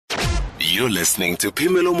You're listening to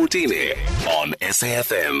Phemelo Motene on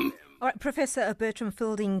SAFM. All right, Professor Burtram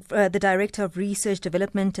Fielding, the Director of Research,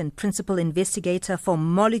 Development and Principal Investigator for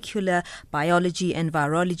Molecular Biology and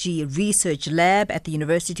Virology Research Lab at the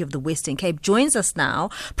University of the Western Cape, joins us now.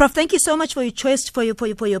 Prof, thank you so much for your choice, for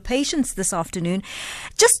your patience this afternoon.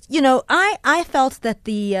 Just, I felt that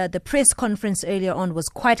the press conference earlier on was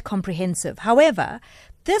quite comprehensive. However,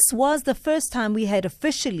 this was the first time we had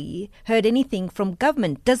officially heard anything from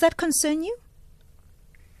government. Does that concern you?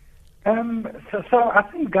 So I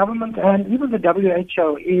think government and even the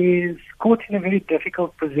WHO is caught in a very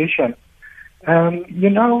difficult position.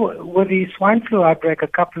 With the swine flu outbreak a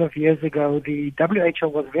couple of years ago, the WHO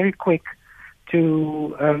was very quick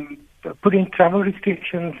to put in travel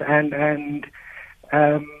restrictions and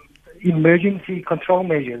emergency control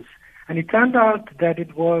measures. And it turned out that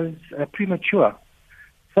it was premature.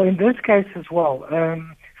 So in this case as well,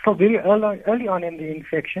 so very early on in the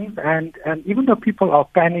infections, and even though people are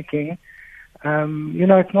panicking,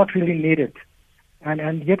 it's not really needed.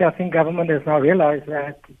 And yet I think government has now realized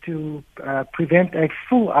that to prevent a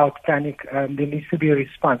full-out panic, there needs to be a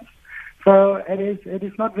response. So it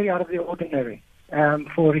is not very out of the ordinary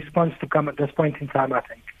for a response to come at this point in time, I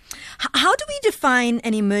think. How do we define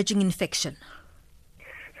an emerging infection?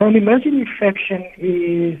 So an emerging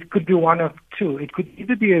infection could be one of two. It could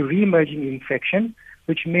either be a re-emerging infection,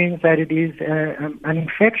 which means that it is an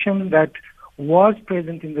infection that was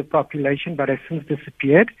present in the population but has since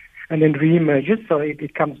disappeared and then re-emerges, so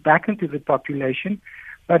it comes back into the population.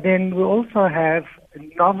 But then we also have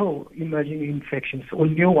novel emerging infections or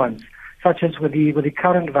new ones, such as with the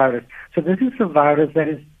current virus. So this is a virus that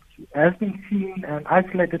has been seen and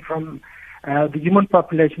isolated from the human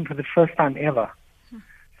population for the first time ever.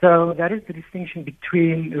 So that is the distinction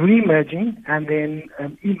between re-emerging and then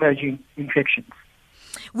emerging infections.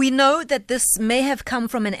 We know that this may have come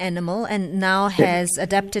from an animal and now has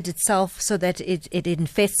adapted itself so that it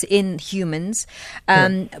infests in humans.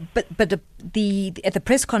 But at the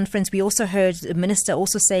press conference, we also heard the minister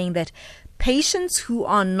also saying that patients who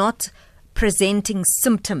are not presenting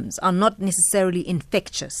symptoms are not necessarily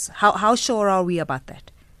infectious. How sure are we about that?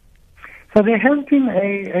 So there has been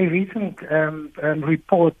a recent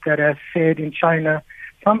report that has said in China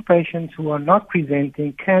some patients who are not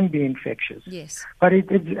presenting can be infectious. Yes. But it's,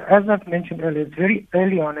 as I've mentioned earlier, it's very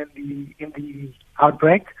early on in the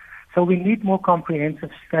outbreak, so we need more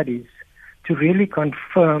comprehensive studies to really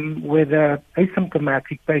confirm whether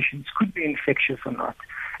asymptomatic patients could be infectious or not.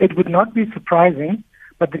 It would not be surprising,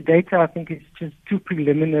 but the data, I think, is just too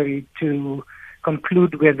preliminary to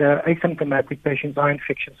conclude whether asymptomatic patients are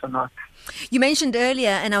infectious or not. You mentioned earlier,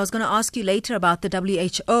 and I was going to ask you later about the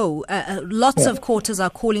WHO. Lots of quarters are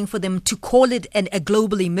calling for them to call it a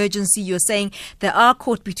global emergency. You're saying they are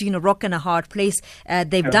caught between a rock and a hard place.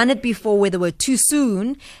 They've done it before where they were too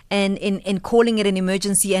soon and in calling it an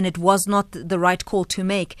emergency, and it was not the right call to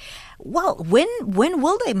make. Well, when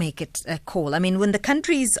will they make it a call? I mean, when the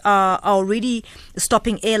countries are already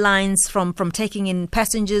stopping airlines from taking in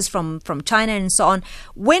passengers from China and so on,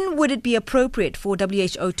 when would it be appropriate for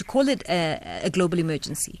WHO to call it a global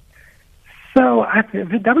emergency? So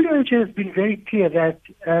the WHO has been very clear that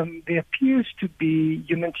there appears to be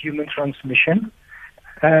human-to-human transmission.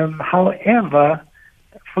 However,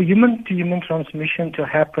 for human-to-human transmission to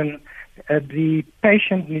happen, the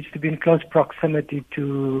patient needs to be in close proximity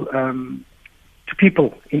to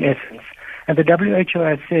people, in essence. And the WHO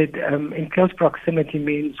has said in close proximity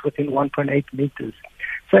means within 1.8 meters.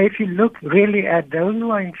 So if you look really at those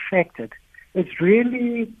who are infected, it's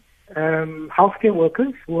really healthcare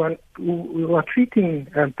workers who are treating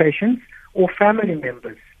patients or family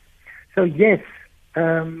members. So yes,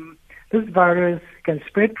 this virus can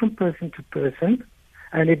spread from person to person,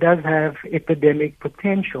 and it does have epidemic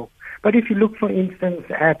potential. But if you look, for instance,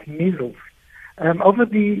 at measles, over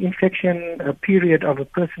the infection period of a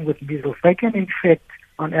person with measles, they can infect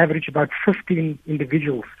on average about 15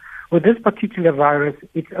 individuals. With this particular virus,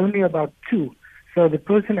 it's only about 2. So the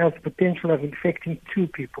person has the potential of infecting 2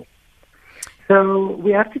 people. So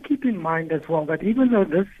we have to keep in mind as well that even though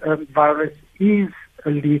this virus is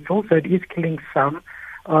lethal, so it is killing some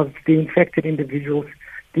of the infected individuals,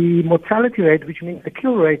 the mortality rate, which means the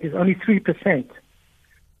kill rate, is only 3%.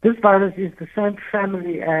 This virus is the same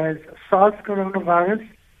family as SARS coronavirus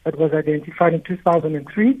that was identified in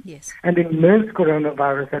 2003, yes, and the MERS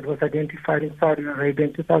coronavirus that was identified in Saudi Arabia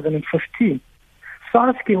in 2015.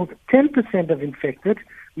 SARS killed 10% of infected,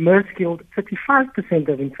 MERS killed 35%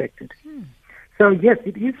 of infected. So yes,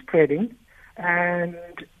 it is spreading, and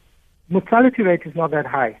mortality rate is not that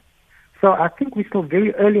high. So I think we're still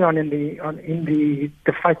very early on in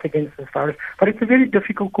the fight against this virus, but it's a very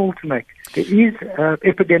difficult call to make. There is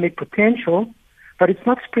epidemic potential, but it's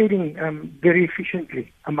not spreading very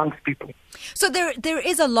efficiently amongst people. So there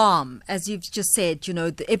is alarm, as you've just said.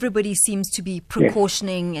 Everybody seems to be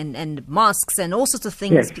precautioning and masks and all sorts of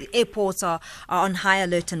things. Yes. Airports are on high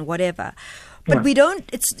alert and whatever. But we don't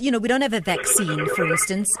have a vaccine, for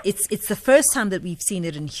instance. It's the first time that we've seen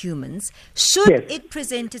it in humans. Should it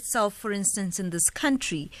present itself, for instance, in this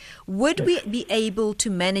country, would we be able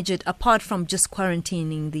to manage it apart from just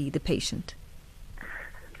quarantining the patient?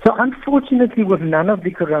 So unfortunately, with none of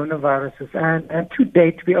the coronaviruses, and to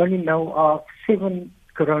date, we only know of 7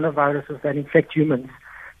 coronaviruses that infect humans.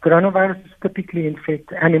 Coronaviruses typically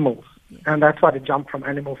infect animals, and that's why they jump from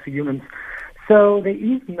animals to humans. So there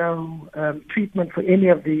is no treatment for any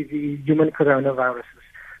of the human coronaviruses.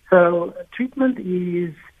 So treatment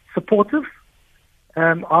is supportive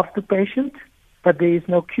of the patient, but there is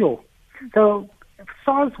no cure. So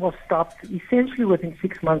SARS was stopped essentially within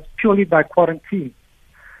 6 months purely by quarantine.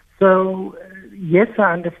 So yes,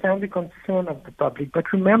 I understand the concern of the public,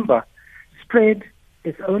 but remember, spread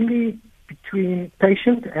is only between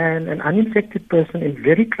patient and an uninfected person in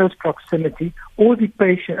very close proximity, or the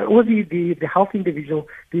patient or the healthy individual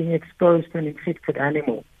being exposed to an infected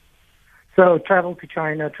animal. So travel to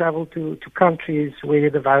China, travel to countries where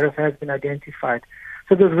the virus has been identified.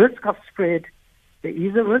 So the risk of spread, there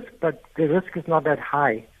is a risk, but the risk is not that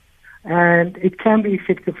high. And it can be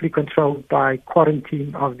effectively controlled by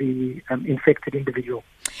quarantine of the infected individual.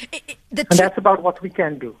 And that's about what we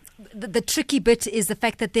can do. The tricky bit is the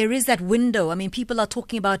fact that there is that window. I mean, people are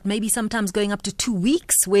talking about maybe sometimes going up to 2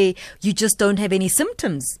 weeks where you just don't have any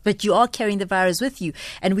symptoms, but you are carrying the virus with you.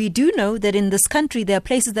 And we do know that in this country, there are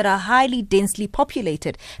places that are highly densely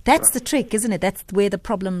populated. That's the trick, isn't it? That's where the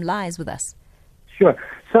problem lies with us. Sure.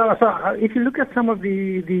 So if you look at some of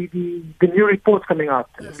the new reports coming out,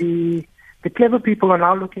 the clever people are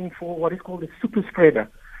now looking for what is called a super spreader.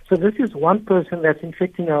 So this is one person that's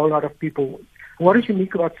infecting a whole lot of people. What is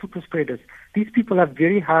unique about super spreaders? These people have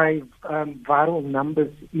very high viral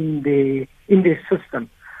numbers in their system.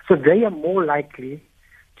 So they are more likely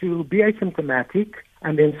to be asymptomatic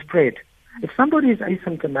and then spread. If somebody is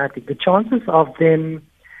asymptomatic, the chances of them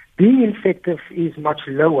being infective is much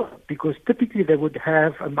lower because typically they would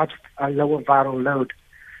have a lower viral load.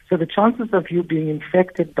 So the chances of you being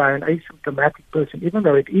infected by an asymptomatic person, even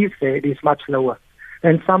though it is there, it is much lower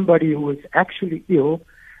than somebody who is actually ill,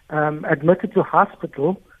 admitted to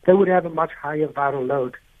hospital. They would have a much higher viral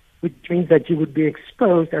load, which means that you would be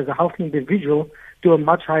exposed as a healthy individual to a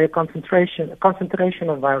much higher concentration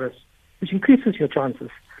of virus, which increases your chances.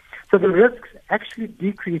 So the risk actually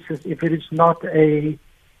decreases if it is not an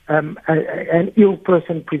ill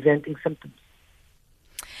person presenting symptoms.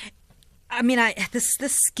 I mean,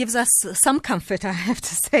 this gives us some comfort, I have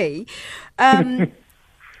to say.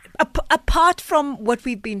 Apart from what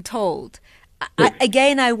we've been told,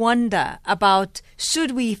 I wonder about,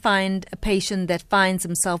 should we find a patient that finds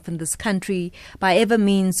himself in this country by ever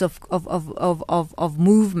means of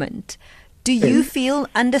movement? Do you feel,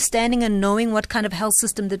 understanding and knowing what kind of health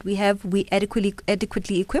system that we have, we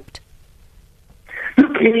adequately equipped?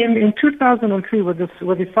 Look, in 2003, with the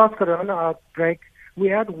SARS corona outbreak, we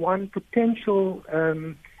had one potential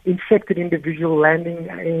infected individual landing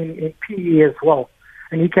in PE as well,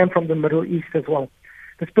 and he came from the Middle East as well.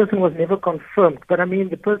 This person was never confirmed, but I mean,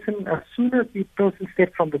 the person, as soon as the person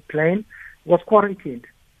stepped from the plane, was quarantined.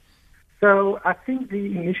 So I think the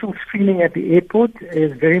initial screening at the airport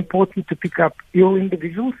is very important to pick up ill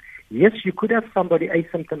individuals. Yes, you could have somebody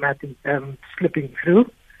asymptomatic slipping through,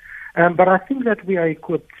 but I think that we are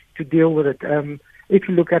equipped to deal with it. If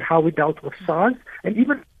you look at how we dealt with SARS and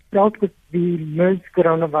even dealt with the MERS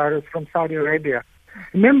coronavirus from Saudi Arabia.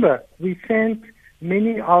 Remember, we sent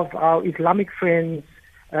many of our Islamic friends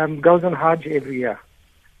goes on Hajj every year.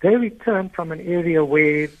 They return from an area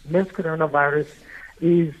where MERS coronavirus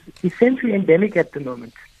is essentially endemic at the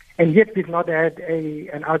moment. And yet we've not had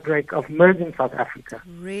an outbreak of MERS in South Africa.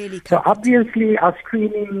 Really? So obviously our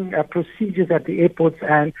screening procedures at the airports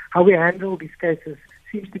and how we handle these cases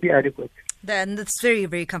seems to be adequate. Then that's very,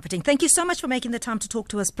 very comforting. Thank you so much for making the time to talk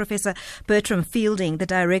to us, Professor Burtram Fielding, the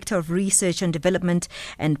Director of Research and Development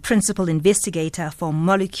and Principal Investigator for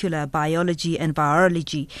Molecular Biology and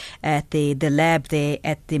Virology at the lab there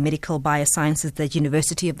at the Medical BioSciences, the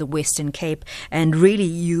University of the Western Cape. And really,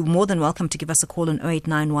 you're more than welcome to give us a call on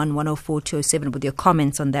 0891 104 207 with your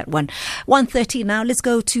comments on that one. 1:30 now. Let's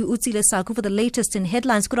go to Utsile Saku for the latest in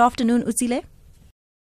headlines. Good afternoon, Utsile.